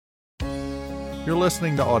You're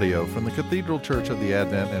listening to audio from the Cathedral Church of the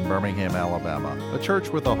Advent in Birmingham, Alabama, a church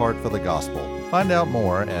with a heart for the gospel. Find out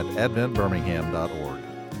more at adventbirmingham.org.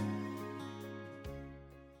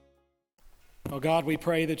 Oh God, we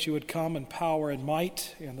pray that you would come in power and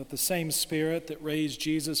might, and that the same Spirit that raised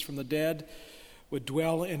Jesus from the dead would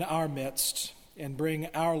dwell in our midst and bring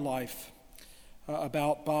our life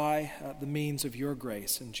about by the means of your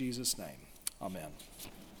grace. In Jesus' name, amen.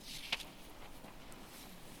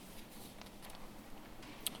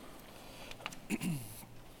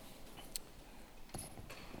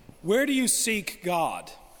 Where do you seek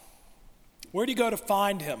God? Where do you go to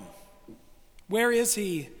find him? Where is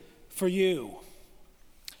he for you?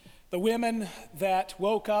 The women that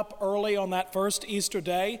woke up early on that first Easter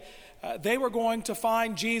day, they were going to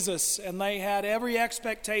find Jesus, and they had every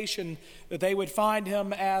expectation that they would find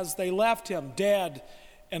him as they left him dead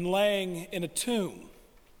and laying in a tomb.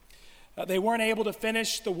 They weren't able to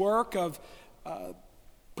finish the work of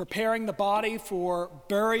preparing the body for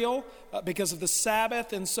burial because of the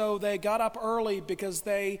Sabbath, and so they got up early because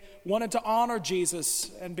they wanted to honor Jesus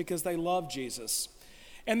and because they loved Jesus.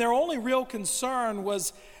 And their only real concern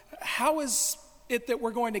was, how is it that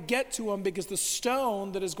we're going to get to him, because the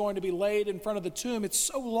stone that is going to be laid in front of the tomb, it's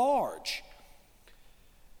so large.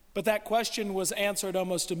 But that question was answered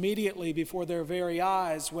almost immediately before their very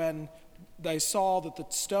eyes when they saw that the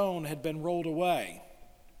stone had been rolled away.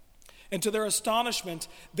 And to their astonishment,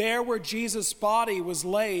 there where Jesus' body was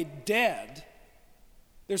laid dead,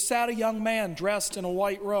 there sat a young man dressed in a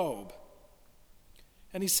white robe.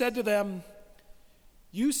 And he said to them,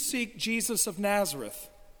 "You seek Jesus of Nazareth,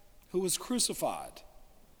 who was crucified.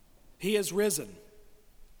 He is risen.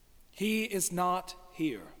 He is not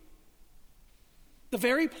here." The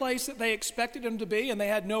very place that they expected him to be, and they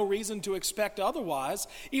had no reason to expect otherwise,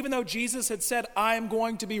 even though Jesus had said, "I am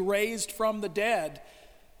going to be raised from the dead,"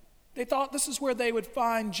 they thought this is where they would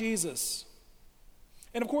find Jesus.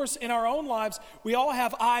 And of course, in our own lives, we all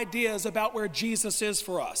have ideas about where Jesus is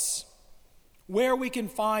for us, where we can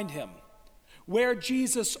find him, where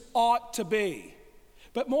Jesus ought to be.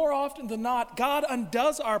 But more often than not, God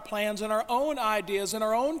undoes our plans and our own ideas and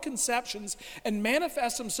our own conceptions and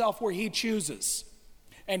manifests himself where he chooses.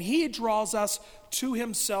 And he draws us to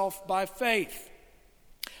himself by faith.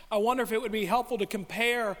 I wonder if it would be helpful to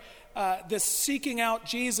compare this seeking out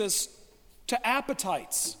Jesus to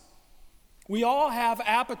appetites. We all have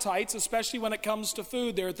appetites, especially when it comes to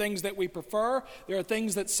food. There are things that we prefer. There are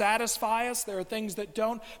things that satisfy us. There are things that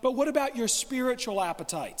don't. But what about your spiritual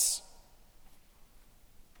appetites?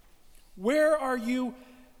 Where are you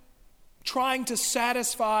trying to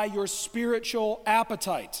satisfy your spiritual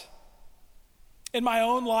appetite? In my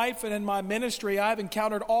own life and in my ministry, I've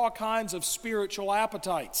encountered all kinds of spiritual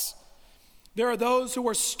appetites. There are those who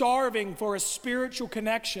are starving for a spiritual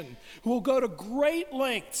connection, who will go to great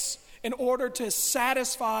lengths in order to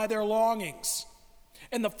satisfy their longings.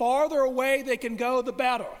 And the farther away they can go, the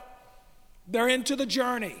better. They're into the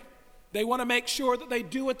journey. They want to make sure that they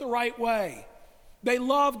do it the right way. They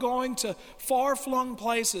love going to far-flung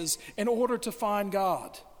places in order to find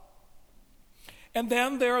God. And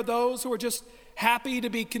then there are those who are just happy to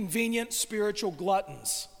be convenient spiritual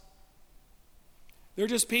gluttons. They're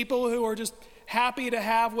just people who are just happy to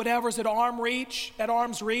have whatever's at arm's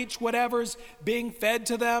reach, whatever's being fed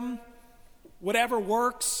to them, whatever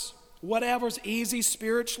works, whatever's easy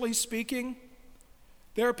spiritually speaking.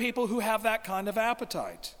 There are people who have that kind of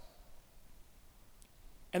appetite.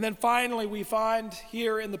 And then finally, we find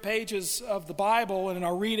here in the pages of the Bible and in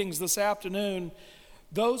our readings this afternoon,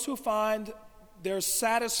 those who find their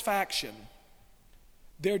satisfaction,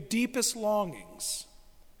 their deepest longings,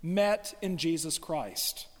 met in Jesus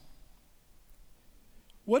Christ.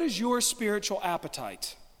 What is your spiritual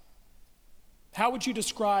appetite? How would you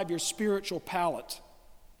describe your spiritual palate?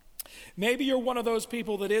 Maybe you're one of those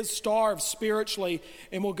people that is starved spiritually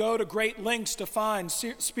and will go to great lengths to find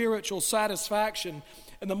spiritual satisfaction.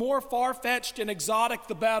 And the more far-fetched and exotic,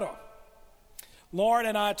 the better. Lauren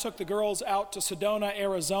and I took the girls out to Sedona,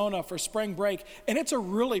 Arizona for spring break, and it's a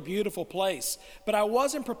really beautiful place. But I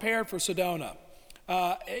wasn't prepared for Sedona.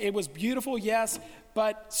 It was beautiful, yes,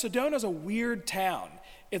 but Sedona's a weird town.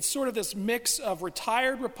 It's sort of this mix of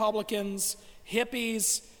retired Republicans,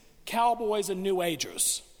 hippies, cowboys, and New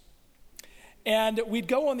Agers. And we'd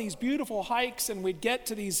go on these beautiful hikes, and we'd get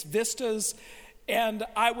to these vistas, and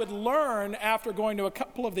I would learn after going to a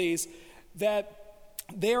couple of these that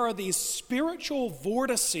there are these spiritual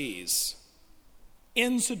vortices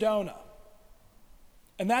in Sedona.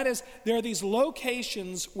 And that is, there are these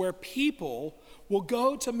locations where people will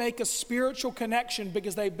go to make a spiritual connection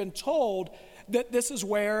because they've been told that this is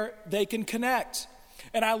where they can connect.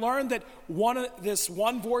 And I learned that this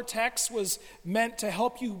one vortex was meant to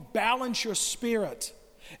help you balance your spirit.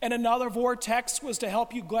 And another vortex was to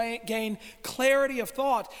help you gain clarity of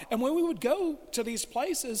thought. And when we would go to these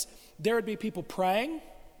places, there would be people praying,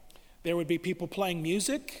 there would be people playing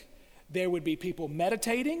music, there would be people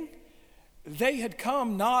meditating. They had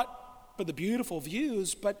come not for the beautiful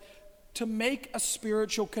views, but to make a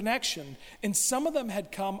spiritual connection. And some of them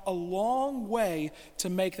had come a long way to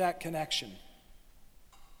make that connection.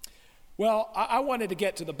 Well, I wanted to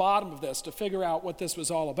get to the bottom of this to figure out what this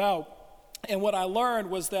was all about. And what I learned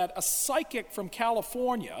was that a psychic from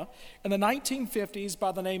California in the 1950s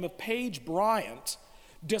by the name of Paige Bryant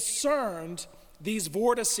discerned these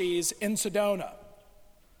vortices in Sedona.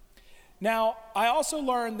 Now, I also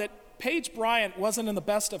learned that Paige Bryant wasn't in the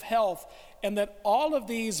best of health and that all of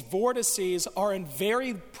these vortices are in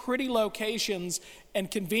very pretty locations and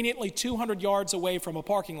conveniently 200 yards away from a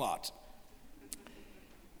parking lot.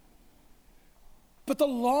 But the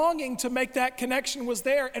longing to make that connection was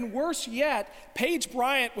there. And worse yet, Paige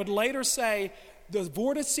Bryant would later say, the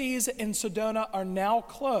vortices in Sedona are now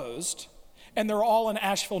closed, and they're all in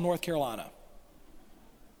Asheville, North Carolina.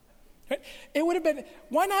 It would have been,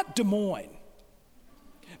 why not Des Moines?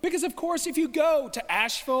 Because, of course, if you go to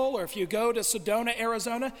Asheville or if you go to Sedona,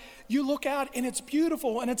 Arizona, you look out and it's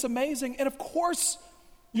beautiful and it's amazing. And, of course,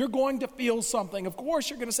 you're going to feel something. Of course,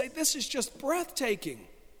 you're going to say, this is just breathtaking.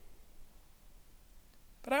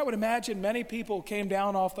 But I would imagine many people came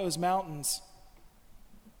down off those mountains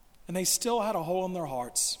and they still had a hole in their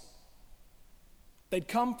hearts. They'd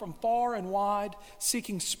come from far and wide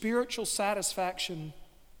seeking spiritual satisfaction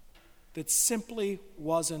that simply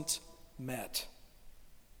wasn't met.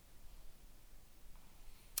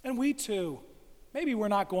 And we too, maybe we're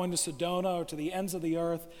not going to Sedona or to the ends of the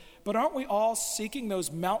earth, but aren't we all seeking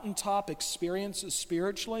those mountaintop experiences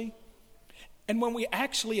spiritually? And when we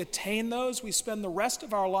actually attain those, we spend the rest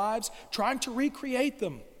of our lives trying to recreate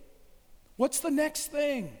them. What's the next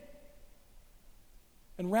thing?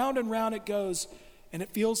 And round it goes, and it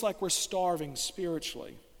feels like we're starving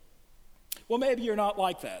spiritually. Well, maybe you're not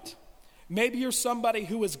like that. Maybe you're somebody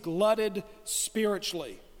who is glutted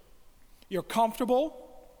spiritually. You're comfortable,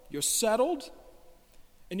 you're settled,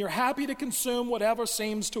 and you're happy to consume whatever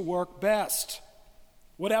seems to work best,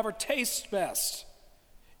 whatever tastes best.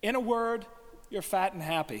 In a word, you're fat and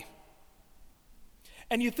happy.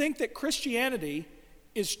 And you think that Christianity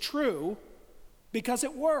is true because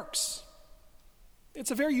it works.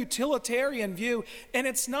 It's a very utilitarian view, and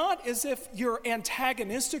it's not as if you're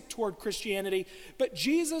antagonistic toward Christianity, but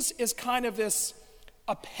Jesus is kind of this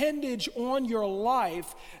appendage on your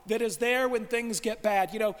life that is there when things get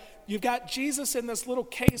bad. You know, you've got Jesus in this little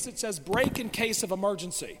case that says break in case of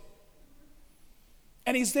emergency.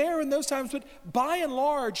 And he's there in those times, but by and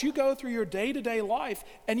large, you go through your day-to-day life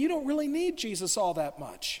and you don't really need Jesus all that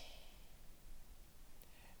much.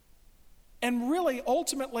 And really,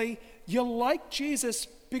 ultimately, you like Jesus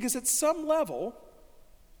because at some level,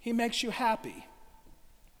 he makes you happy.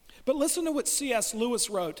 But listen to what C.S. Lewis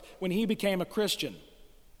wrote when he became a Christian.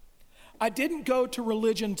 I didn't go to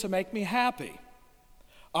religion to make me happy.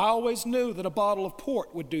 I always knew that a bottle of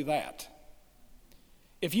port would do that.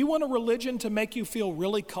 If you want a religion to make you feel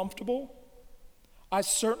really comfortable, I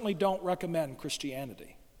certainly don't recommend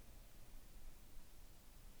Christianity.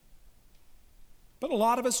 But a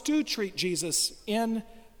lot of us do treat Jesus in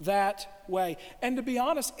that way. And to be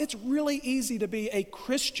honest, it's really easy to be a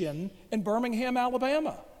Christian in Birmingham,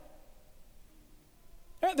 Alabama.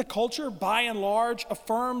 The culture, by and large,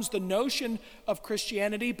 affirms the notion of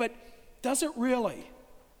Christianity, but does it really?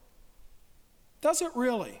 Does it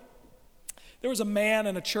really? There was a man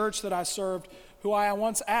in a church that I served who I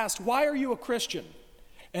once asked, "Why are you a Christian?"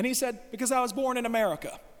 And he said, "Because I was born in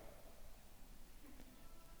America."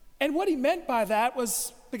 And what he meant by that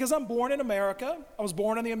was, because I'm born in America, I was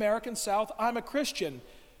born in the American South, I'm a Christian.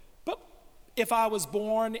 But if I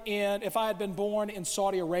had been born in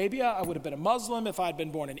Saudi Arabia, I would have been a Muslim. If I had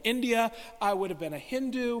been born in India, I would have been a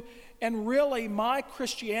Hindu. And really, my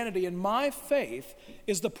Christianity and my faith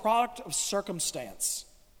is the product of circumstance.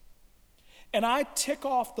 And I tick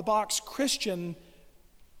off the box Christian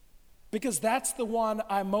because that's the one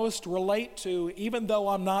I most relate to, even though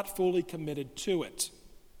I'm not fully committed to it.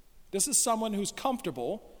 This is someone who's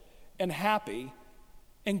comfortable and happy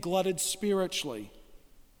and glutted spiritually.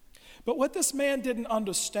 But what this man didn't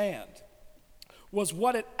understand was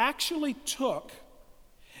what it actually took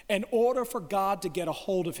in order for God to get a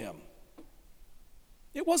hold of him.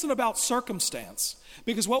 It wasn't about circumstance,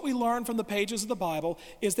 because what we learn from the pages of the Bible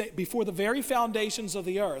is that before the very foundations of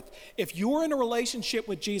the earth, if you're in a relationship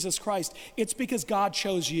with Jesus Christ, it's because God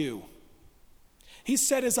chose you. He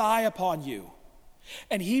set his eye upon you,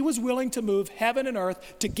 and he was willing to move heaven and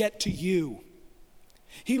earth to get to you.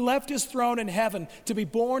 He left his throne in heaven to be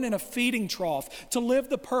born in a feeding trough, to live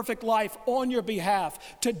the perfect life on your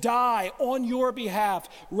behalf, to die on your behalf,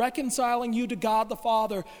 reconciling you to God the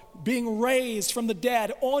Father, being raised from the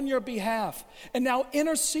dead on your behalf, and now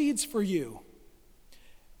intercedes for you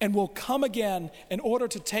and will come again in order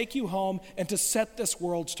to take you home and to set this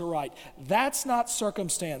world to right. That's not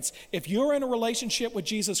circumstance. If you're in a relationship with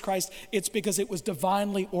Jesus Christ, it's because it was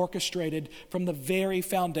divinely orchestrated from the very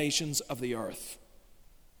foundations of the earth.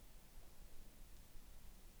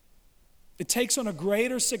 It takes on a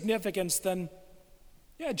greater significance than,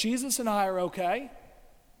 Jesus and I are okay.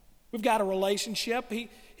 We've got a relationship.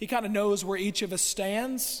 He kind of knows where each of us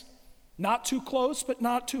stands. Not too close, but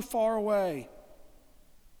not too far away.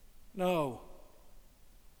 No.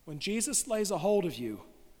 When Jesus lays a hold of you,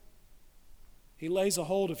 he lays a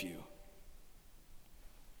hold of you.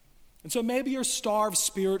 And so maybe you're starved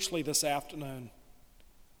spiritually this afternoon.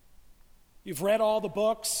 You've read all the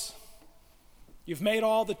books. You've made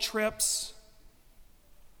all the trips,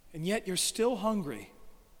 and yet you're still hungry.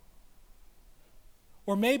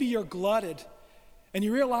 Or maybe you're glutted, and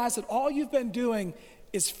you realize that all you've been doing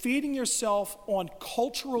is feeding yourself on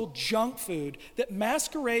cultural junk food that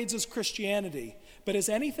masquerades as Christianity, but is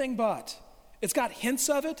anything but. It's got hints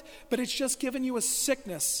of it, but it's just given you a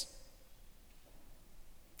sickness.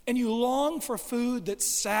 And you long for food that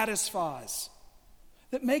satisfies,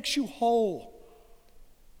 that makes you whole,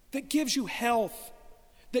 that gives you health,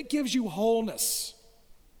 that gives you wholeness.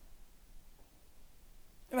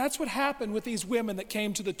 And that's what happened with these women that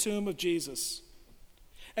came to the tomb of Jesus.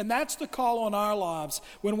 And that's the call on our lives.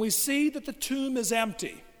 When we see that the tomb is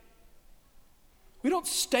empty, we don't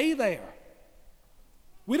stay there.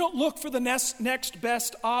 We don't look for the next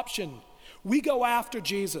best option. We go after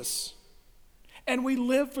Jesus. And we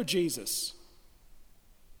live for Jesus.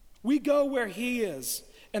 We go where he is,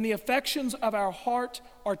 and the affections of our heart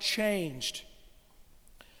are changed.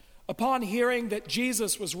 Upon hearing that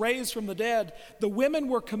Jesus was raised from the dead, the women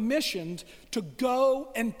were commissioned to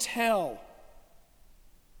go and tell.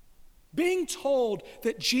 Being told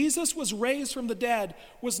that Jesus was raised from the dead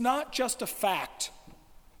was not just a fact.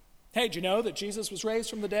 Hey, did you know that Jesus was raised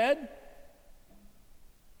from the dead?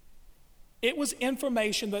 It was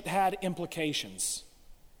information that had implications.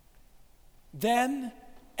 Then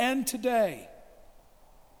and today.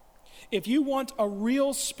 If you want a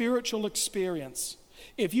real spiritual experience,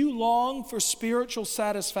 if you long for spiritual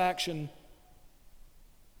satisfaction,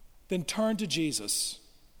 then turn to Jesus.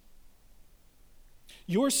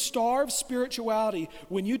 Your starved spirituality,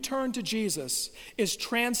 when you turn to Jesus, is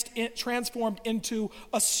transformed into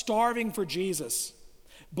a starving for Jesus.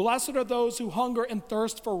 Blessed are those who hunger and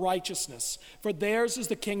thirst for righteousness, for theirs is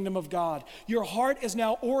the kingdom of God. Your heart is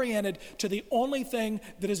now oriented to the only thing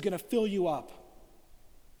that is going to fill you up.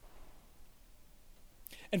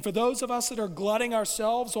 And for those of us that are glutting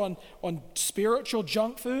ourselves on spiritual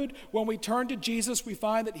junk food, when we turn to Jesus, we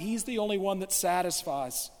find that he's the only one that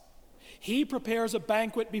satisfies. He prepares a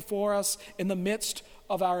banquet before us in the midst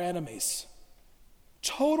of our enemies.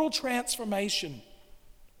 Total transformation.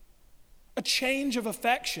 A change of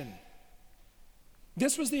affection.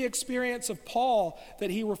 This was the experience of Paul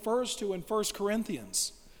that he refers to in 1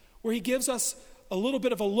 Corinthians, where he gives us a little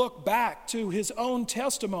bit of a look back to his own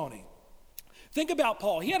testimony. Think about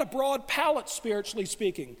Paul. He had a broad palate, spiritually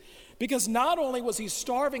speaking, because not only was he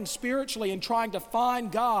starving spiritually and trying to find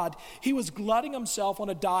God, he was glutting himself on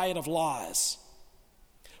a diet of lies.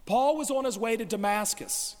 Paul was on his way to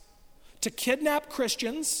Damascus to kidnap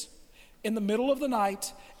Christians in the middle of the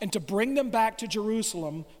night and to bring them back to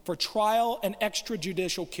Jerusalem for trial and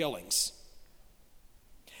extrajudicial killings.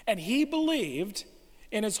 And he believed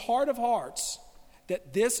in his heart of hearts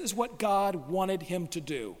that this is what God wanted him to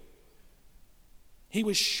do. He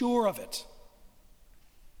was sure of it.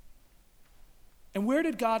 And where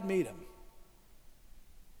did God meet him?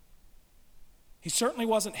 He certainly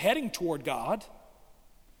wasn't heading toward God.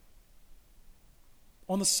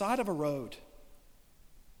 On the side of a road.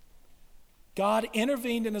 God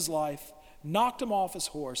intervened in his life, knocked him off his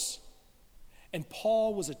horse, and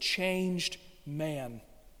Paul was a changed man.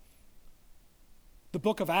 The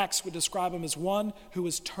book of Acts would describe him as one who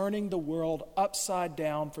is turning the world upside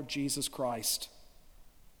down for Jesus Christ.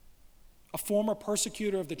 A former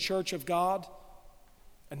persecutor of the church of God,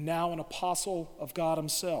 and now an apostle of God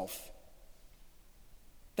himself.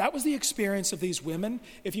 That was the experience of these women.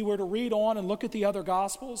 If you were to read on and look at the other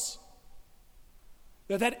Gospels,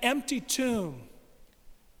 that empty tomb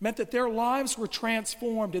meant that their lives were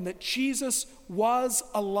transformed and that Jesus was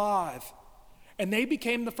alive. And they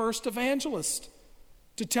became the first evangelists.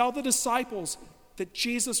 to tell the disciples that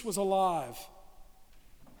Jesus was alive.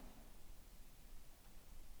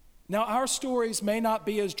 Now, our stories may not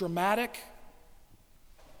be as dramatic,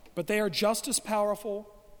 but they are just as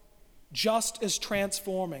powerful, just as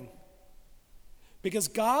transforming. Because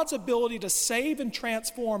God's ability to save and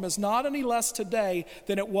transform is not any less today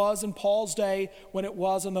than it was in Paul's day, when it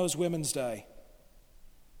was in those women's day.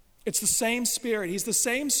 It's the same Spirit. He's the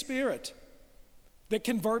same Spirit that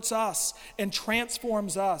converts us and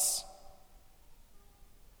transforms us.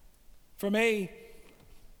 For me,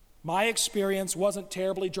 my experience wasn't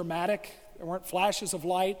terribly dramatic. There weren't flashes of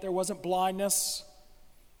light. There wasn't blindness.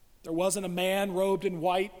 There wasn't a man robed in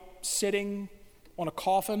white sitting on a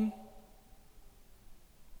coffin.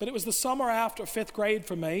 But it was the summer after 5th grade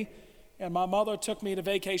for me, and my mother took me to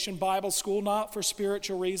Vacation Bible School, not for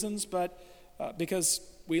spiritual reasons, but because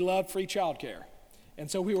we loved free childcare. And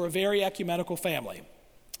so we were a very ecumenical family.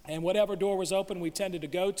 And whatever door was open, we tended to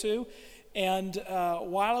go to. And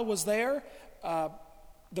while I was there,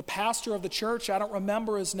 the pastor of the church, I don't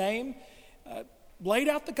remember his name, laid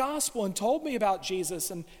out the gospel and told me about Jesus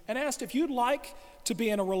and asked, if you'd like to be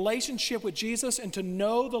in a relationship with Jesus and to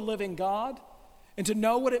know the living God and to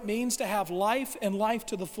know what it means to have life and life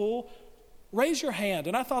to the full, raise your hand.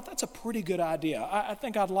 And I thought, that's a pretty good idea. I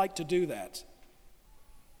think I'd like to do that.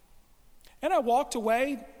 And I walked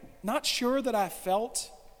away not sure that I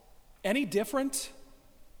felt any different,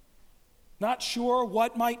 not sure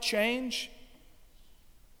what might change.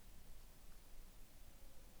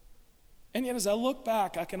 And yet, as I look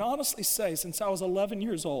back, I can honestly say, since I was 11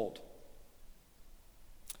 years old,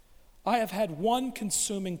 I have had one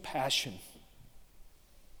consuming passion,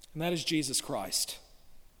 and that is Jesus Christ.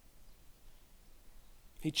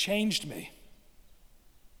 He changed me.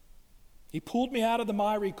 He pulled me out of the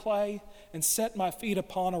miry clay and set my feet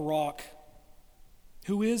upon a rock,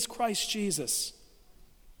 who is Christ Jesus.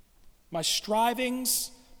 My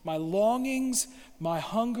strivings, my longings, my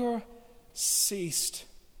hunger ceased,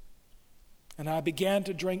 and I began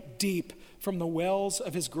to drink deep from the wells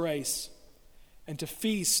of his grace and to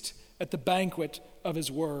feast at the banquet of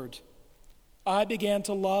his word. I began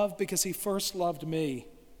to love because he first loved me.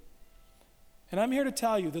 And I'm here to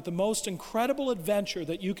tell you that the most incredible adventure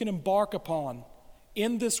that you can embark upon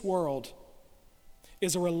in this world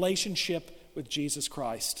is a relationship with Jesus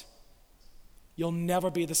Christ. You'll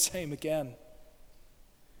never be the same again.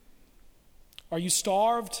 Are you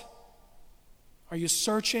starved? Are you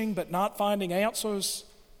searching but not finding answers?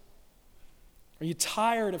 Are you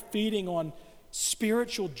tired of feeding on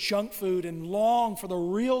spiritual junk food and long for the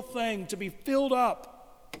real thing to be filled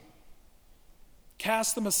up?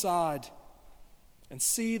 Cast them aside and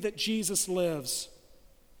see that Jesus lives.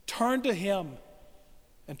 Turn to him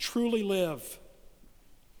and truly live.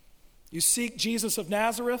 You seek Jesus of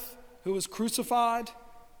Nazareth, who was crucified.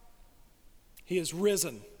 He is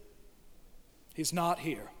risen. He's not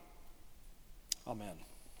here. Amen.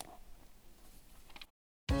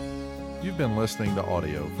 You've been listening to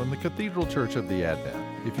audio from the Cathedral Church of the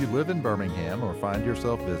Advent. If you live in Birmingham or find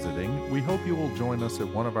yourself visiting, we hope you will join us at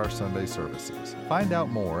one of our Sunday services. Find out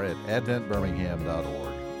more at adventbirmingham.org.